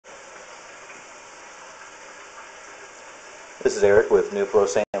This is Eric with New Flow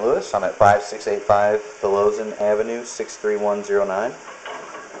St. Louis. I'm at 5685 Tholozan Avenue, 63109.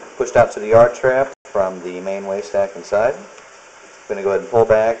 Pushed out to the yard trap from the main waste stack inside. I'm going to go ahead and pull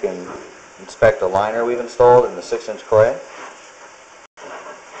back and inspect the liner we've installed in the 6-inch clay.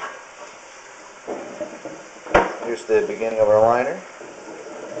 Here's the beginning of our liner.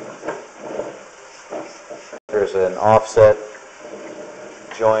 There's an offset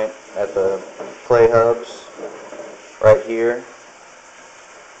joint at the clay hubs right here,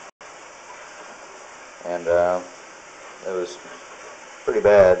 and it was pretty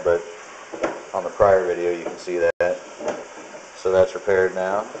bad, but on the prior video you can see that. So that's repaired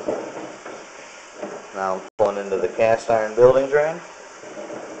now. Now I'm pulling into the cast iron building drain.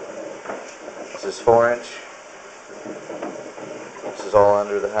 This is 4-inch. This is all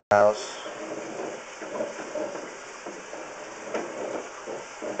under the house.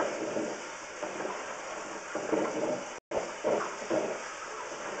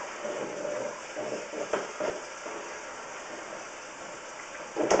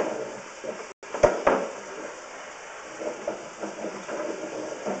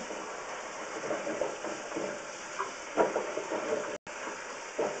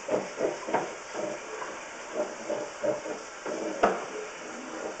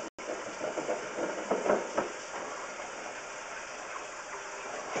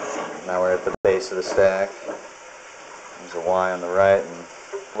 Now we're at the base of the stack. There's a Y on the right and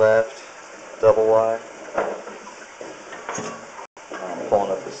left, double Y. Now I'm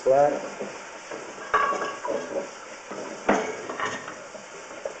pulling up the stack.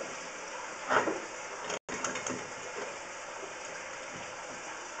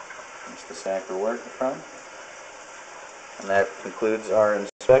 That's the stack we're working from. And that concludes our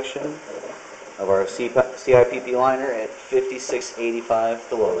inspection of our CIPP liner at 5685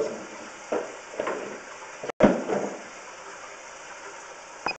 Tholozan.